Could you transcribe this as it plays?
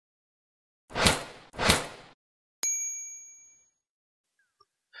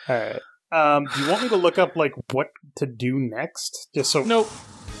Alright. Do you want me to look up, like, what to do next? Just so... Nope.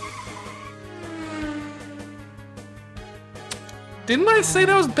 Didn't I say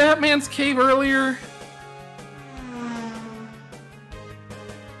that was Batman's cave earlier?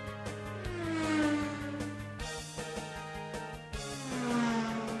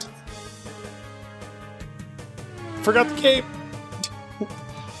 Forgot the cape!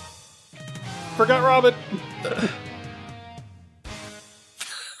 Forgot Robin!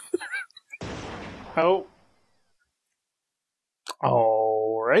 Oh.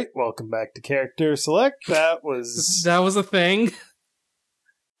 Alright, welcome back to Character Select. That was a thing.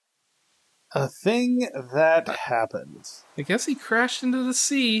 a thing that happened. I guess he crashed into the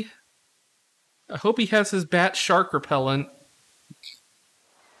sea. I hope he has his bat shark repellent.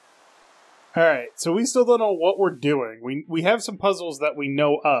 Alright, so we still don't know what we're doing. We have some puzzles that we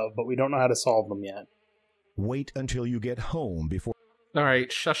know of, but we don't know how to solve them yet. Wait until you get home before...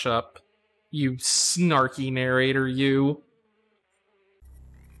 Alright, shush up. You snarky narrator, you.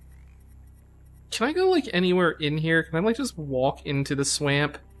 Can I go, like, anywhere in here? Can I, like, just walk into the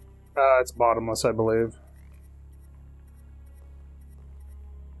swamp? It's bottomless, I believe.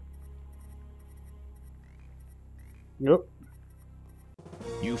 Yep.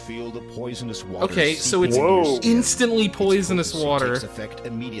 You feel the poisonous water. Okay, so it's instantly poisonous water. Takes effect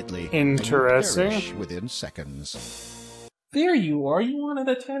immediately. Interesting. And you perish within seconds. There you are. You wanted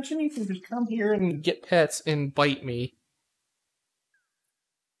attention? You can just come here and get pets and bite me.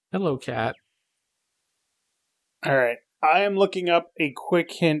 Hello, cat. Alright, I am looking up a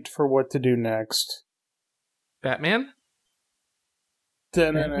quick hint for what to do next. Batman?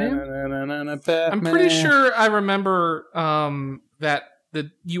 Batman? I'm pretty sure I remember that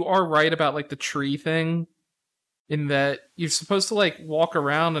you are right about, like, the tree thing. In that you're supposed to, like, walk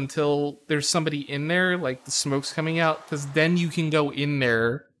around until there's somebody in there, like the smoke's coming out, because then you can go in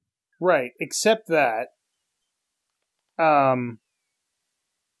there. Right, except that time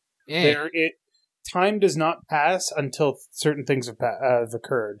does not pass until certain things have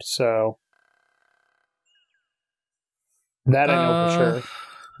occurred, so that I know for sure.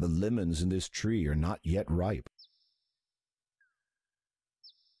 The lemons in this tree are not yet ripe.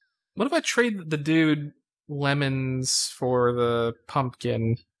 What if I trade the dude lemons for the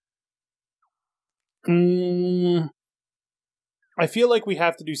pumpkin? I feel like we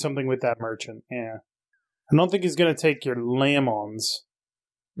have to do something with that merchant, yeah. I don't think he's going to take your lemons.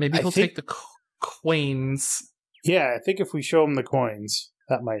 Maybe he'll take the coins. Yeah, I think if we show him the coins,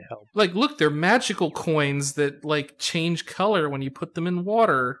 that might help. Like, look, they're magical coins that, like, change color when you put them in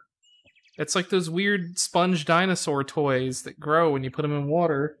water. It's like those weird sponge dinosaur toys that grow when you put them in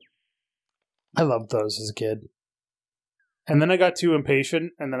water. I loved those as a kid. And then I got too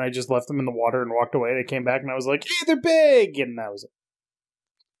impatient, and then I just left them in the water and walked away. They came back, and I was like, hey, they're big! And that was it.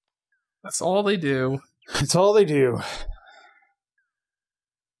 That's all they do. It's all they do.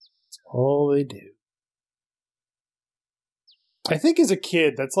 It's all they do. I think as a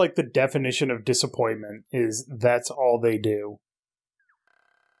kid, that's like the definition of disappointment, is that's all they do.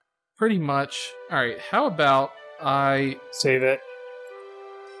 Pretty much. Alright, how about I... Save it.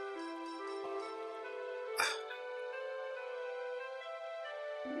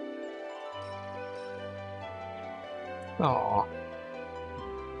 Aww.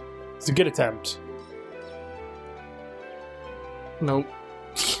 It's a good attempt. Nope.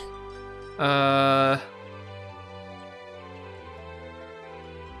 There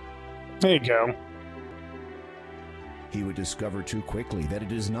you go. He would discover too quickly that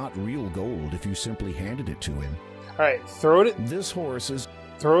it is not real gold if you simply handed it to him. Alright, throw it. This horse is...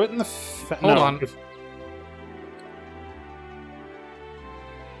 Throw it in the... Hold on.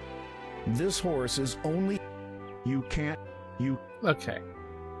 This horse is only... You can't... You... Okay.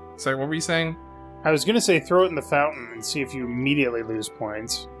 So what were you saying? I was going to say throw it in the fountain and see if you immediately lose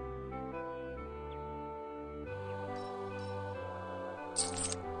points.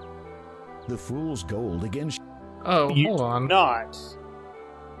 The fool's gold again... Oh, hold on. Not.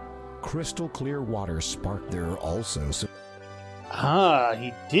 Crystal clear water sparked there also, so... Ah,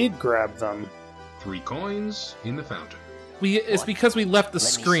 he did grab them. 3 coins in the fountain. It's because we left the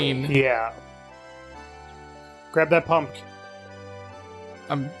screen. Yeah. Grab that pumpkin.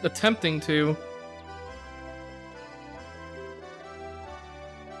 I'm attempting to.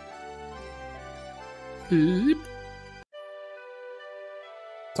 Oop.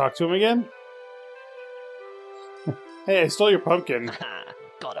 Talk to him again? Hey, I stole your pumpkin.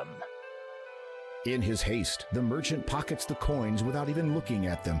 Got him. In his haste, the merchant pockets the coins without even looking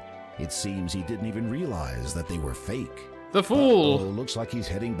at them. It seems he didn't even realize that they were fake. The fool! Uh-oh, looks like he's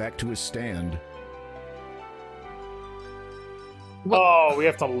heading back to his stand. What? Oh, we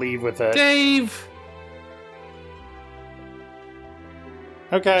have to leave with it. Dave!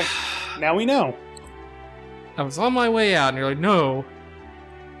 Okay, now we know. I was on my way out, and you're like, no.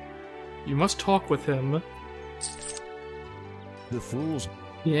 You must talk with him. The fools.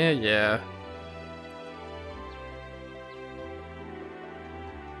 Yeah.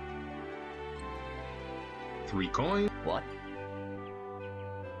 3 coins. What?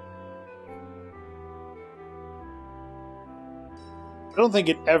 I don't think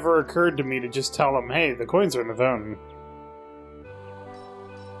it ever occurred to me to just tell him, hey, the coins are in the phone.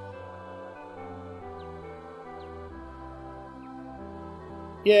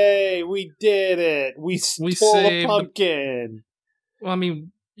 Yay, we did it! We stole a saved pumpkin! Well, I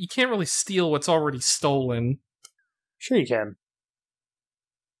mean, you can't really steal what's already stolen. Sure you can.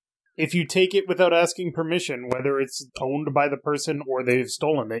 If you take it without asking permission, whether it's owned by the person or they've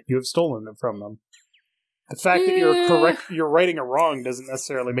stolen it, you have stolen it from them. The fact that you're righting a wrong doesn't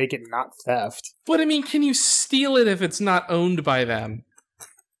necessarily make it not theft. But I mean, can you steal it if it's not owned by them?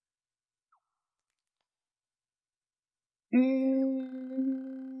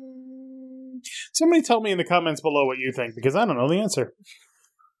 Somebody tell me in the comments below what you think, because I don't know the answer.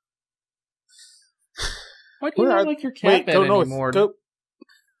 Why do you not like your cat bed north. anymore? Go.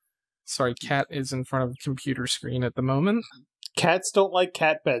 Sorry, cat is in front of the computer screen at the moment. Cats don't like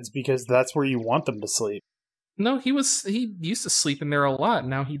cat beds because that's where you want them to sleep. No, he used to sleep in there a lot.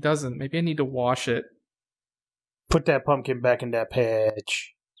 Now he doesn't. Maybe I need to wash it. Put that pumpkin back in that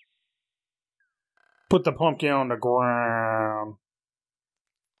patch. Put the pumpkin on the ground.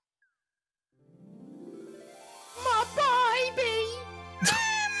 My baby!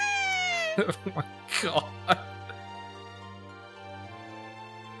 Oh my god.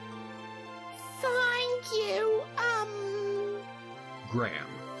 Thank you, Graham.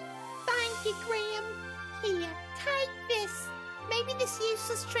 Thank you, Graham. Here, take this. Maybe this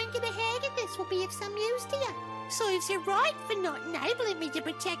useless trinket of this will be of some use to you. Serves you right for not enabling me to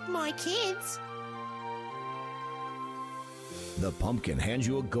protect my kids. The pumpkin hands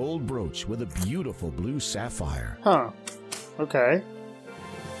you a gold brooch with a beautiful blue sapphire. Huh. Okay.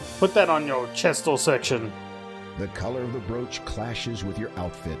 Put that on your chestal section. The color of the brooch clashes with your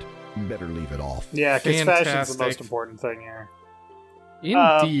outfit. Better leave it off. Yeah, because fashion's the Fantastic. most important thing here.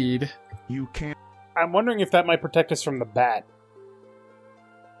 Indeed. You can't. I'm wondering if that might protect us from the bat.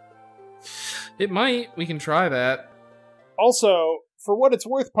 It might. We can try that. Also, for what it's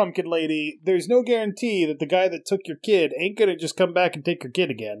worth, Pumpkin Lady, there's no guarantee that the guy that took your kid ain't gonna just come back and take your kid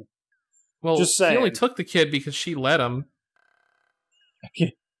again. Well, Just he only saying. took the kid because she let him.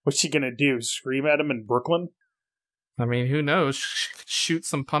 What's she gonna do? Scream at him in Brooklyn? I mean, who knows? Shoot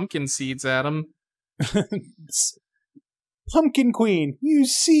some pumpkin seeds at him. Pumpkin Queen,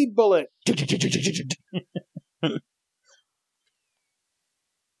 use seed bullet.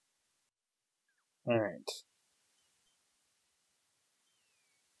 Alright.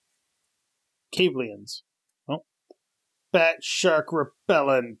 Cavelians. Oh. Bat shark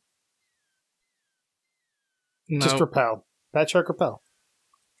repellent. No. Just repel. Bat shark repel.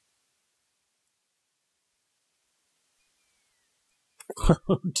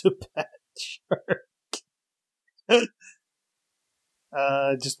 To bat shark.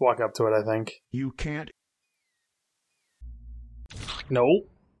 Just walk up to it, I think. You can't. No,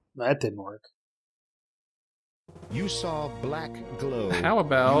 that didn't work. You saw black glow. How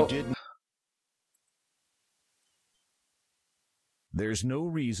about... You didn't. There's no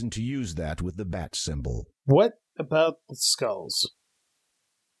reason to use that with the bat symbol. What about the skulls?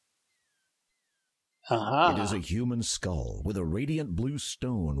 Aha. It is a human skull with a radiant blue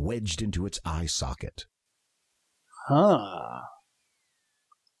stone wedged into its eye socket. Huh.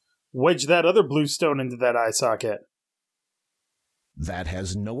 Wedge that other blue stone into that eye socket. That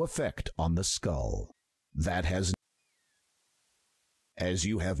has no effect on the skull. That has... As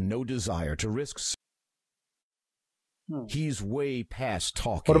you have no desire to risk... He's way past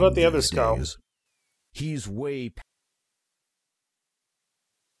talking. What about the other these skull? days. He's way...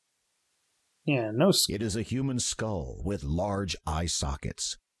 Yeah, no skull. It is a human skull with large eye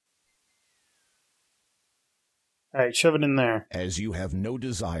sockets. Alright, shove it in there. As you have no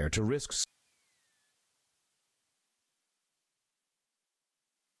desire to risk...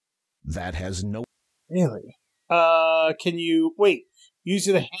 That has no... Really? Can you... Wait. Use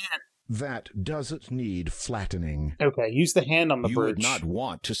the hand. That doesn't need flattening. Okay, use the hand on the You brooch. would not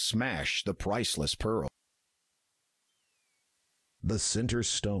want to smash the priceless pearl. The center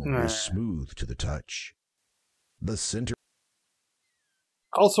stone is smooth to the touch. The center...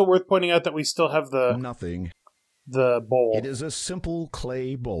 Also worth pointing out that we still have Nothing. the bowl. It is a simple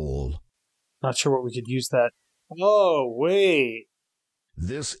clay bowl. Not sure what we could use that. Oh, wait.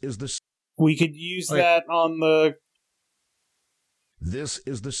 This is the We could use that on the... This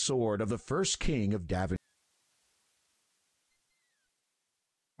is the sword of the first king of Davin.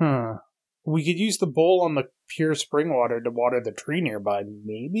 We could use the bowl on the pure spring water to water the tree nearby,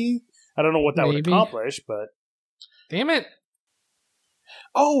 maybe? I don't know what that would accomplish, but... Damn it!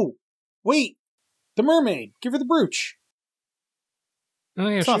 Oh! Wait! The mermaid! Give her the brooch! Oh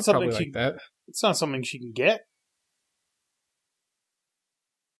yeah, she's probably like that. It's not something she can get.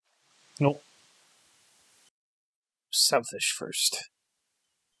 Nope. Selfish first.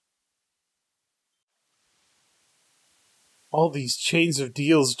 All these chains of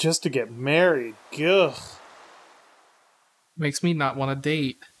deals just to get married. Ugh. Makes me not want to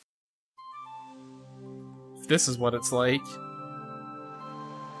date. If this is what it's like.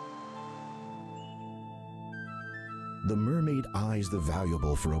 The mermaid eyes the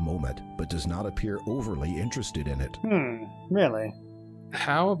valuable for a moment, but does not appear overly interested in it. Really?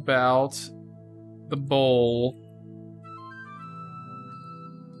 How about the bowl?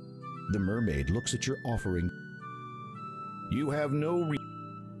 The mermaid looks at your offering. You have no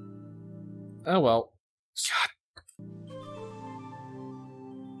Oh well. God.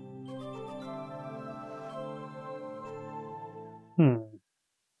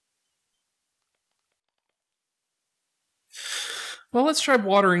 Well, let's try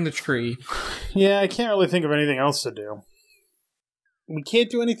watering the tree. Yeah, I can't really think of anything else to do. We can't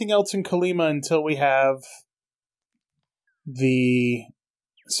do anything else in Kalima until we have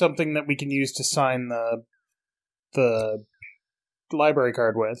something that we can use to sign the library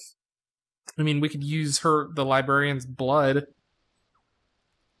card with. I mean, we could use the librarian's blood.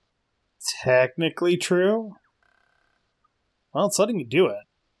 Technically true. Well, it's letting me do it.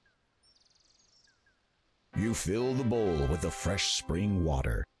 You fill the bowl with the fresh spring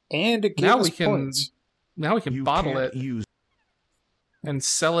water. And it gives us points. Now we can bottle it and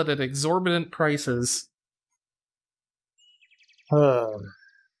sell it at exorbitant prices.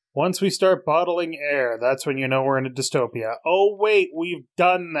 Once we start bottling air, that's when you know we're in a dystopia. Oh, wait, we've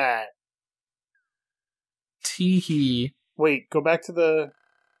done that. Teehee. Wait, go back to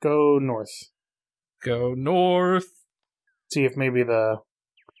go north. Go north. See if maybe nope.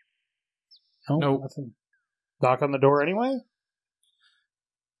 Nothing. Knock on the door anyway?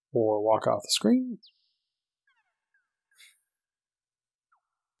 Or walk off the screen?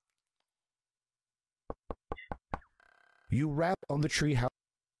 You rap on the treehouse.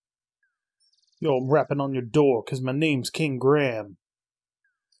 Yo, I'm rapping on your door because my name's King Graham.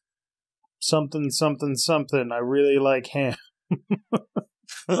 Something, something, something. I really like ham.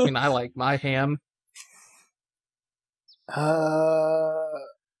 I mean, I like my ham.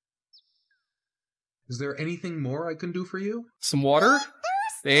 Is there anything more I can do for you? Some water?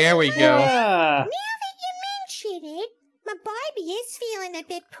 There we go. Yeah. Now that you mention it, my baby is feeling a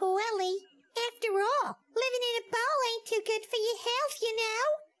bit poorly. After all, living in a bowl ain't too good for your health, you know.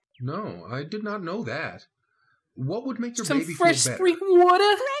 No, I did not know that. What would make your Some baby fresh feel better? spring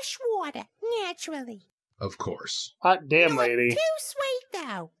water? Fresh water, naturally. Of course. Hot damn, lady. Not too sweet,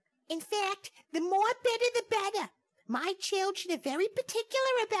 though. In fact, the more bitter, the better. My children are very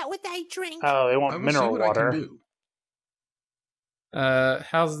particular about what they drink. Oh, they I want will mineral see what water. I can do.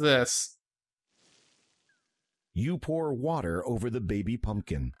 How's this? You pour water over the baby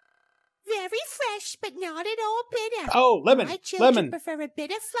pumpkin. Very fresh, but not at all bitter. Oh, lemon. My children Lemon. prefer a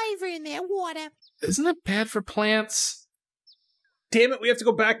bitter flavor in their water. Isn't it bad for plants? Damn it, we have to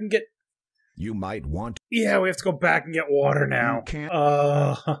go back and get... You might want to. Yeah, we have to go back and get water now. You can't.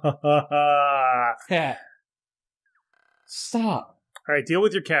 Cat. Stop. Alright, deal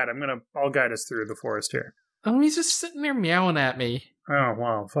with your cat. I'll guide us through the forest here. Oh, he's just sitting there meowing at me. Oh,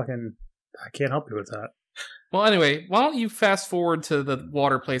 wow. Fucking... I can't help you with that. Well, anyway, why don't you fast forward to the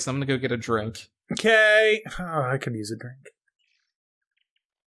water place? I'm gonna go get a drink. Okay. Oh, I could use a drink.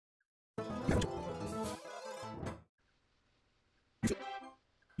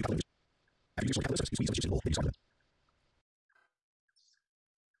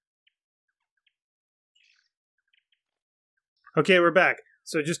 Okay, we're back.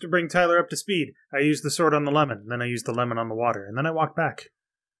 So just to bring Tyler up to speed, I used the sword on the lemon, then I used the lemon on the water, and then I walked back.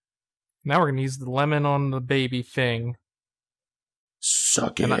 Now we're gonna use the lemon on the baby thing.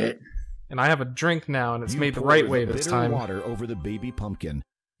 Suck And it. And I have a drink now, and it's You made the pour right way this bitter time. water over the baby pumpkin.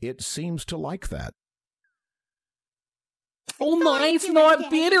 It seems to like that. Oh, Thought mine's you not were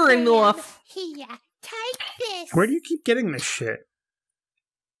bitter dead, enough. Here, take this. Where do you keep getting this shit?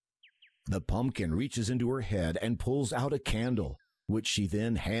 The pumpkin reaches into her head and pulls out a candle, which she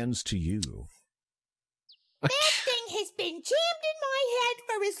then hands to you. That thing has been jammed in my head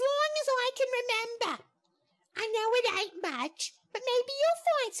for as long as I can remember. I know it ain't much, but maybe you'll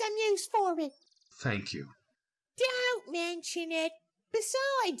find some use for it. Thank you. Don't mention it.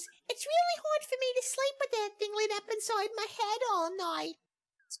 Besides, it's really hard for me to sleep with that thing lit up inside my head all night.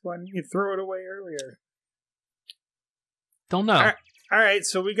 That's why you threw it away earlier. Don't know. All right,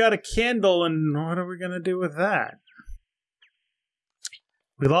 so we got a candle, and what are we going to do with that?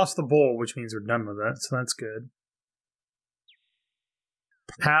 We lost the bowl, which means we're done with it, so that's good.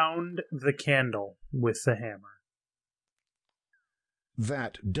 Pound the candle with the hammer.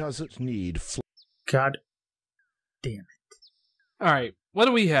 That doesn't need God damn it. All right, what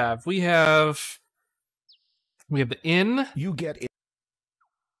do we have? We have the inn You get it.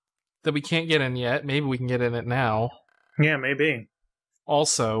 that we can't get in yet. Maybe we can get in it now. Yeah, maybe.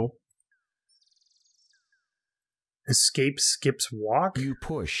 Also, Escape skips walk? You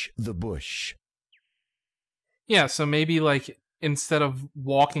push the bush. yeah, so maybe like instead of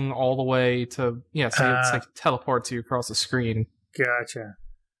walking all the way to, yeah, so it's like teleports you across the screen. Gotcha.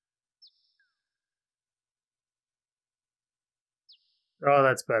 Oh,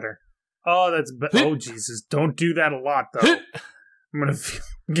 that's better. Oh, that's oh, Jesus. Don't do that a lot, though. I'm gonna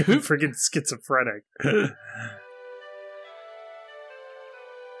get freaking schizophrenic.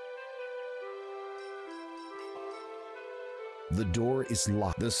 The door is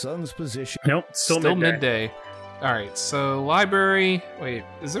locked. The sun's position. Nope, still midday. All right, so library. Wait,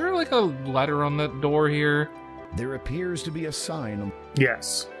 is there like a letter on that door here? There appears to be a sign.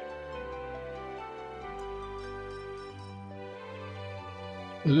 Yes.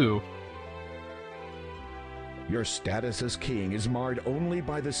 Ooh. Your status as king is marred only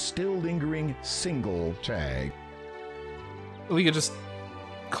by the still lingering single tag. We could just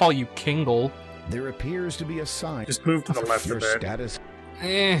call you Kingle. There appears to be a sign. Just move to the left Your a bit. status.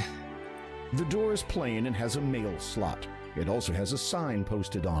 Eh. The door is plain and has a mail slot. It also has a sign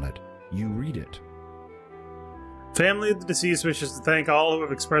posted on it. You read it. Family of the deceased wishes to thank all who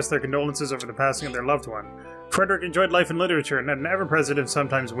have expressed their condolences over the passing of their loved one. Frederick enjoyed life and literature and had an ever-present and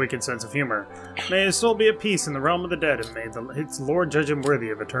sometimes wicked sense of humor. May his soul be at peace in the realm of the dead, and may its Lord judge him worthy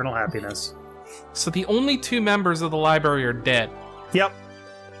of eternal happiness. So the only two members of the library are dead. Yep.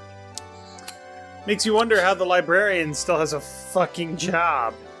 Makes you wonder how the librarian still has a fucking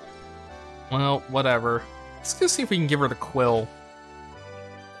job. Well, whatever. Let's go see if we can give her the quill.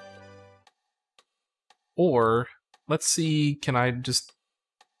 Or, let's see, can I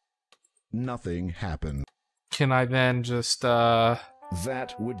Nothing happened. Can I then just,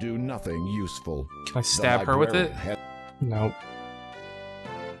 That would do nothing useful. Can I stab her with it? Nope.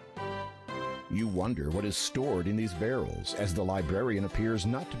 You wonder what is stored in these barrels, as the librarian appears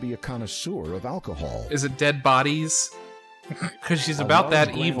not to be a connoisseur of alcohol. Is it dead bodies? Because she's A about large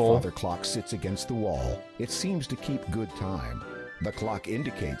that evil. grandfather clock sits against the wall. It seems to keep good time. The clock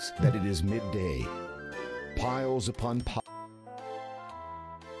indicates that it is midday. Piles upon piles.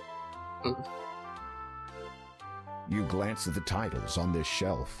 You glance at the titles on this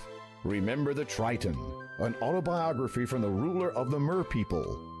shelf. Remember the Triton, an autobiography from the ruler of the Mer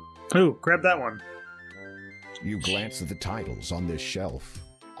people. Ooh, grab that one. You glance at the titles on this shelf.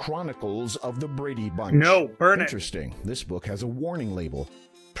 Chronicles of the Brady Bunch. No, burn it. Interesting. This book has a warning label.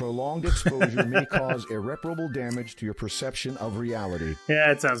 Prolonged exposure may cause irreparable damage to your perception of reality.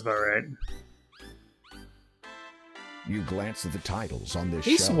 Yeah, it sounds about right. You glance at the titles on this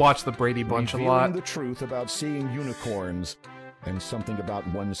I used shelf. to watch the Brady Bunch a Revealing lot. the truth about seeing unicorns and something about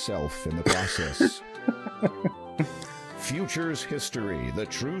oneself in the process. Futures History, the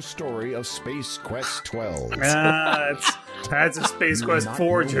true story of Space Quest 12. That's a Space You Quest not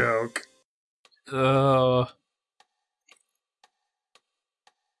 4 know. joke.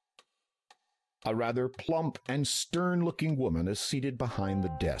 A rather plump and stern-looking woman is seated behind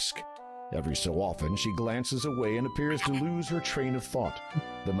the desk. Every so often, she glances away and appears to lose her train of thought.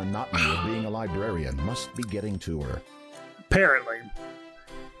 The monotony of being a librarian must be getting to her. Apparently.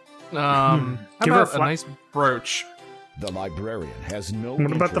 How Give her about a nice brooch? The librarian has no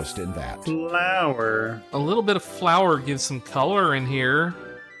What about the interest in that. flower? A little bit of flour gives some color in here.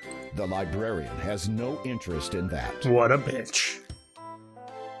 The librarian has no interest in that. What a bitch.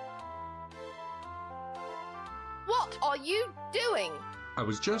 What are you doing? I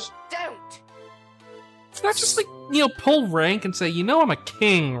was just... Don't! It's not just like, pull rank and say, I'm a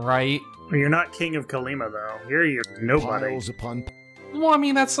king, right? Well, you're not king of Kalima, though. You're nobody. Piles upon Well, I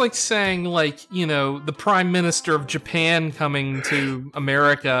mean, that's like saying, the prime minister of Japan coming to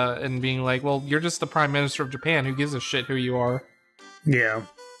America and being like, well, you're just the prime minister of Japan. Who gives a shit who you are? Yeah.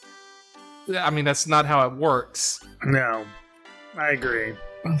 I mean, that's not how it works. No. I agree.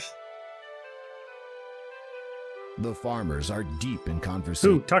 The farmers are deep in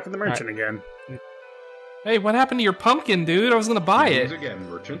conversation. Ooh, talk to the merchant again. Hey, what happened to your pumpkin, dude? I was gonna buy Greetings it. again,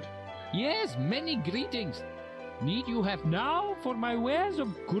 merchant. Yes, many greetings. Need you have now for my wares of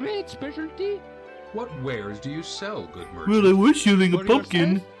great specialty? What wares do you sell, good merchant? Well, I was shooting a For pumpkin.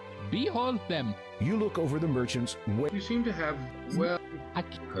 yourself, behold them. You look over the merchant's way. You seem to have, well...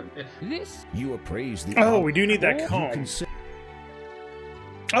 This You appraise the. Oh, we do need that You comb. consider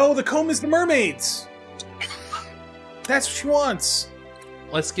Oh, the comb is the mermaid's! That's what she wants!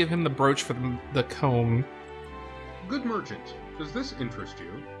 Let's give him the brooch for the comb. Good merchant, does this interest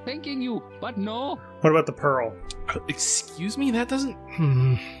you? thanking you, but no. What about the pearl? Excuse me? That doesn't...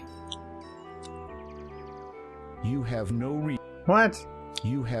 You have no What?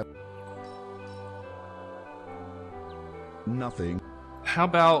 You have nothing. How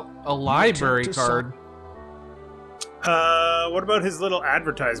about a library to card? What about his little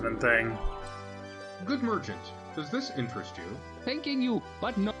advertisement thing? Good merchant, does this interest you? Thanking you,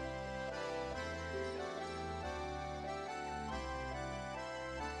 but no.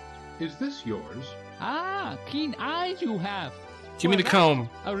 Is this yours? Ah, keen eyes you have. Give me the For comb.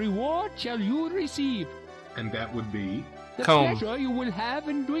 that, a reward shall you receive. And that would be? The Comb. pleasure you will have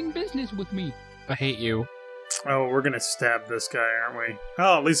in doing business with me. I hate you. Oh, we're gonna stab this guy, aren't we?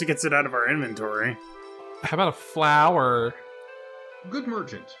 Oh, at least it gets it out of our inventory. How about a flower? Good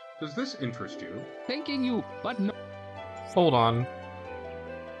merchant, does this interest you? Thanking you, but no. Hold on.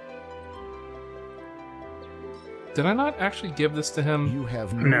 Did I not actually give this to him? You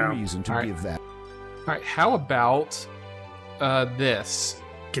have no, No. reason to Alright. give that. Alright, how about this?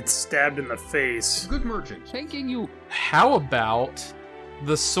 Gets stabbed in the face. Good merchant, Thanking you. How about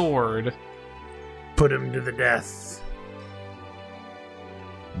the sword? Put him to the death.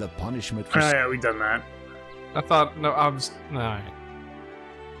 The punishment Oh for yeah, we've done that. I thought, no, I was, alright.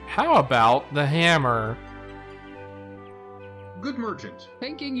 How about the hammer? good merchant,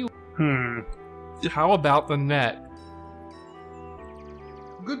 Thanking you. How about the net?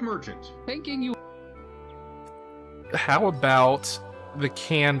 good merchant, Thanking you. How about the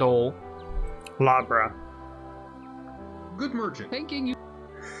candle? Labra. good merchant, Thanking you.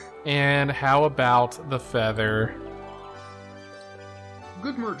 And how about the feather?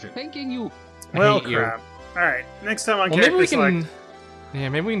 good merchant, Thanking you. I Well, hate you. crap. Alright, next time on Well, maybe we Character can. Select. Yeah,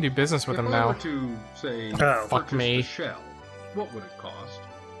 maybe we can do business with if him I now. were to, say, Oh, fuck purchase me. the shell, what would it cost?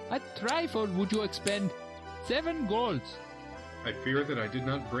 A trifle would you expend? 7 golds. I fear that I did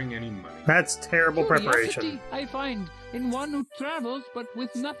not bring any money. That's terrible preparation. Curiosity, I find, in one who travels but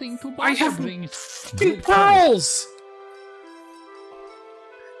with nothing to I buy have brings. big pearls.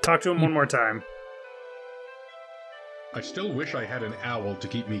 Talk to him one more time. I still wish I had an owl to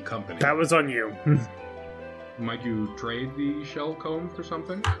keep me company. That was on you. Might you trade the shell comb for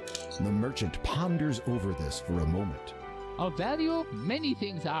something? the merchant ponders over this for a moment. Of value, many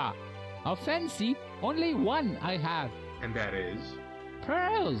things are. Of fancy, only one I have. And that is?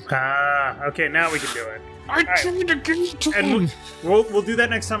 Pearls. Okay, now we can do it. I tried to get it to And him. we'll do that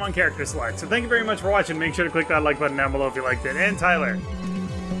next time on Character Select. So thank you very much for watching. Make sure to click that like button down below if you liked it. And Tyler,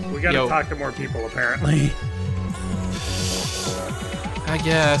 we gotta Yo. talk to more people apparently. I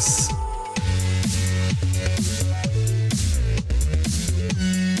guess.